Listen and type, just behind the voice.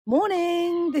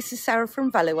Morning, this is Sarah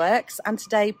from Velo Works, and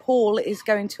today Paul is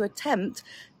going to attempt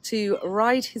to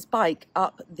ride his bike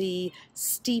up the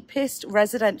steepest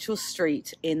residential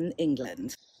street in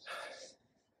England.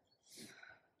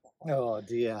 Oh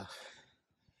dear.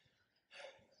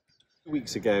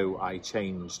 Weeks ago I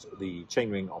changed the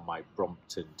chainring on my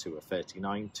Brompton to a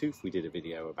 39 tooth. We did a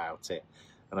video about it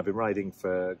and I've been riding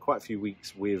for quite a few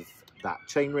weeks with that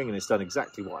chainring and it's done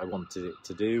exactly what I wanted it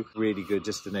to do. Really good,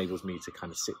 just enables me to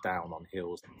kind of sit down on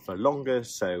hills for longer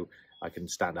so I can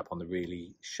stand up on the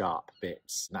really sharp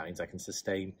bits. That means I can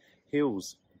sustain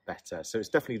hills better. So it's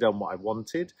definitely done what I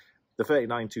wanted. The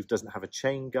 39 tooth doesn't have a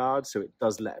chain guard, so it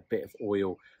does let a bit of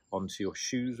oil onto your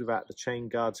shoes without the chain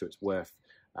guard, so it's worth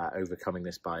overcoming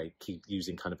this by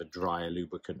using kind of a drier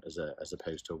lubricant as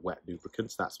opposed to a wet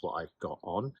lubricant. So that's what I've got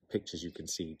on. Pictures you can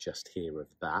see just here of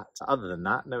that. Other than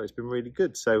that, no, it's been really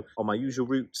good. So on my usual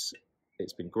routes,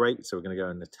 it's been great. So we're going to go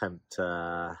and attempt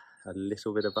a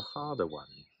little bit of a harder one.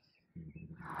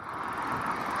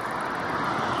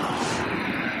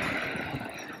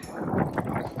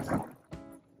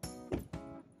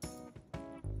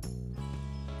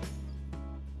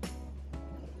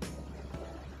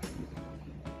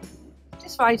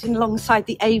 Riding alongside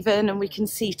the Avon and we can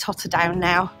see Totterdown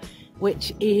now,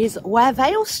 which is where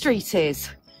Vale Street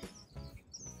is.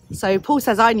 So Paul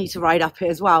says I need to ride up it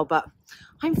as well, but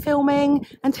I'm filming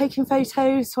and taking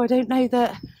photos, so I don't know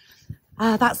that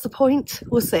that's the point.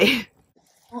 We'll see.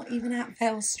 Not even at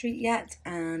Vale Street yet,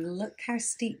 and look how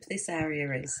steep this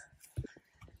area is.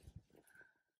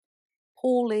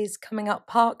 Paul is coming up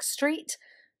Park Street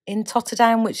in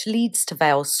Totterdown, which leads to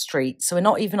Vale Street, so we're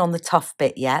not even on the tough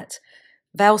bit yet.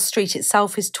 Vale Street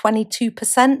itself is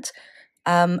 22%,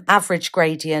 average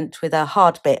gradient with a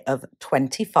hard bit of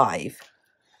 25.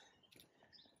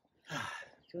 Do you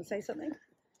want to say something?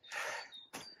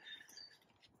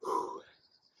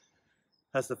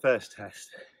 That's the first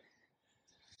test.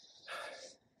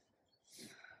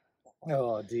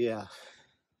 Oh dear.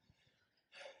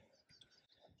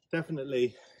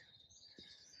 Definitely,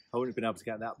 I wouldn't have been able to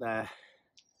get that there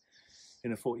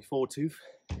in a 44 tooth.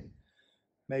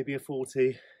 Maybe a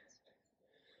 40.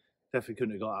 Definitely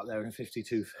couldn't have got out there in a 50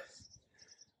 tooth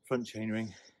front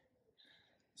chainring.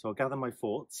 So I'll gather my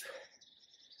thoughts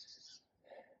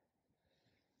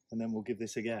and then we'll give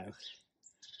this a go.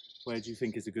 Where do you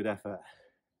think is a good effort?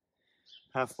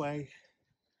 Halfway?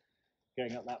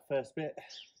 Going up that first bit?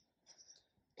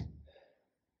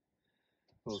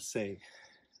 We'll see.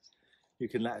 You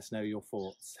can let us know your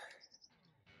thoughts.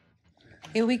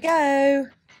 Here we go.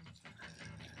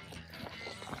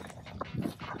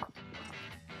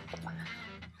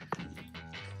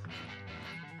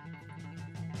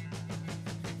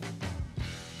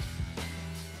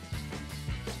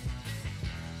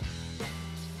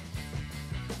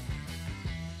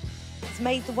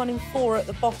 Made the 1 in 4 at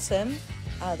the bottom,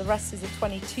 the rest is a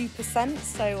 22%,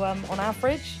 so on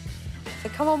average. So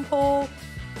come on, Paul.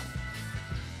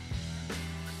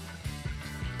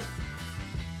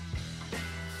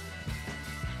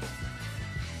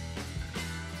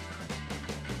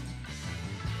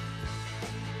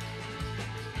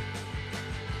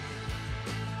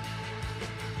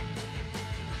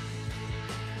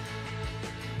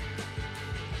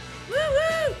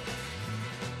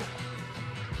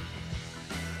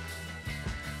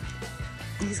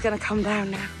 He's going to come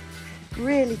down now.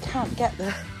 Really can't get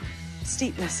the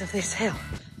steepness of this hill.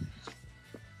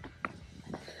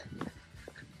 I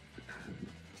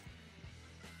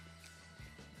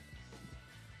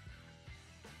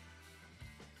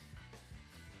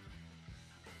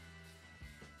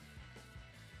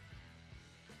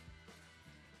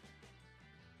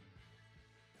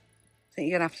think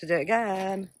you're going to have to do it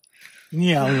again.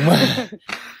 Yeah.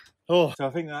 Oh, so I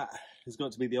think that has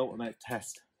got to be the ultimate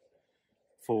test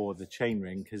for the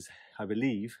chainring, because I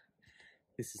believe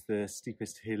this is the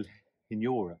steepest hill in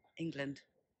Europe. England.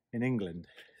 In England,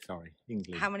 sorry,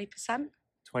 England. How many percent?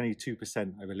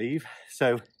 22%, I believe.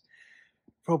 So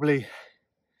probably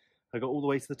I got all the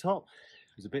way to the top.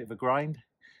 It was a bit of a grind.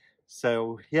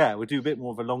 So yeah, we'll do a bit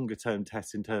more of a longer term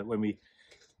test into when we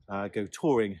go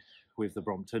touring with the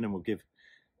Brompton, and we'll give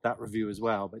that review as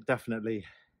well. But definitely,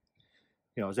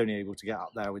 you know, I was only able to get up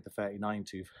there with the 39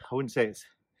 tooth. I wouldn't say it's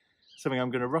something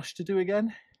I'm going to rush to do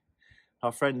again.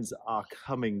 Our friends are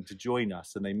coming to join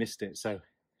us and they missed it, so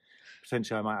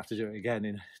potentially I might have to do it again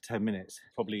in 10 minutes.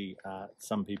 Probably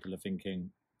some people are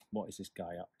thinking, what is this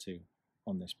guy up to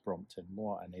on this Brompton?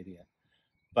 What an idiot.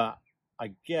 But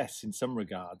I guess in some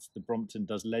regards the Brompton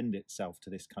does lend itself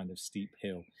to this kind of steep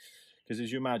hill, because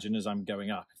as you imagine, as I'm going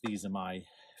up, if these are my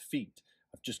feet,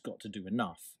 I've just got to do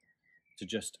enough to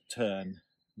just turn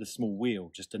the small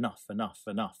wheel, just enough.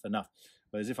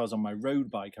 Whereas if I was on my road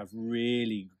bike, I've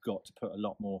really got to put a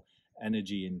lot more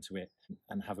energy into it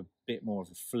and have a bit more of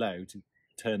a flow to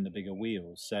turn the bigger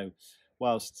wheels. So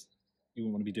whilst you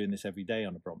wouldn't want to be doing this every day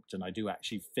on a Brompton, I do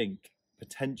actually think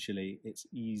potentially it's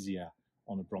easier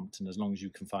on a Brompton as long as you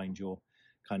can find your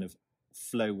kind of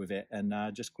flow with it and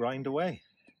just grind away.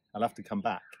 I'll have to come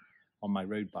back on my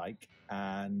road bike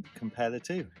and compare the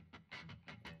two.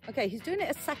 Okay, he's doing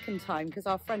it a second time because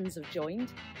our friends have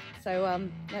joined. So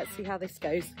let's see how this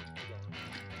goes.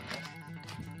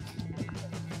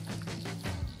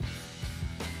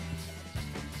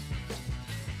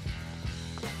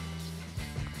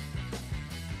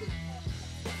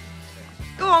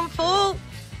 Go on, Paul.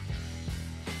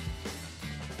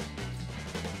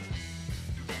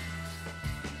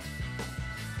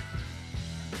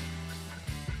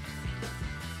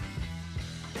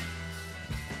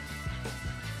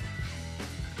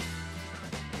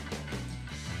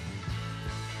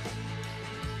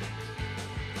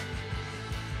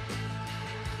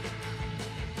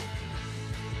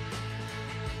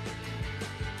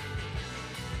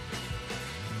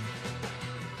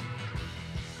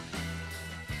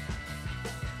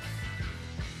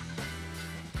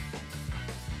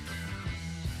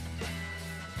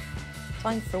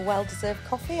 Time for a well-deserved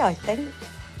coffee, I think.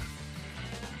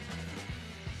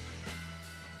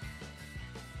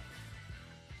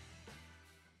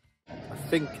 I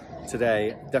think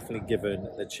today, definitely given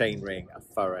the chainring a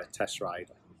thorough test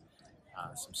ride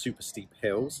on some super steep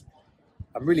hills.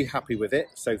 I'm really happy with it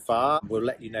so far. We'll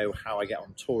let you know how I get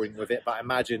on touring with it, but I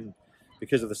imagine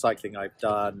because of the cycling I've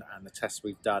done and the tests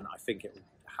we've done, I think it will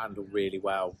handle really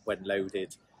well when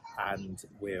loaded and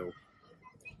will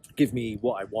give me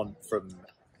what I want from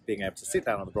being able to sit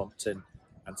down on the Brompton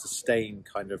and sustain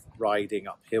kind of riding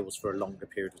up hills for a longer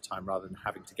period of time rather than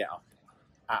having to get up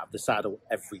out of the saddle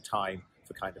every time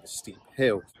for kind of a steep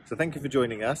hill. So thank you for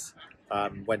joining us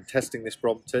when testing this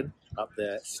Brompton up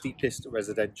the steepest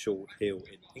residential hill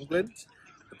in England.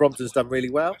 The Brompton's done really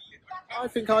well. I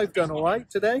think I've done all right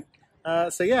today.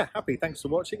 So yeah, happy. Thanks for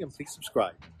watching and please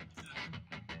subscribe.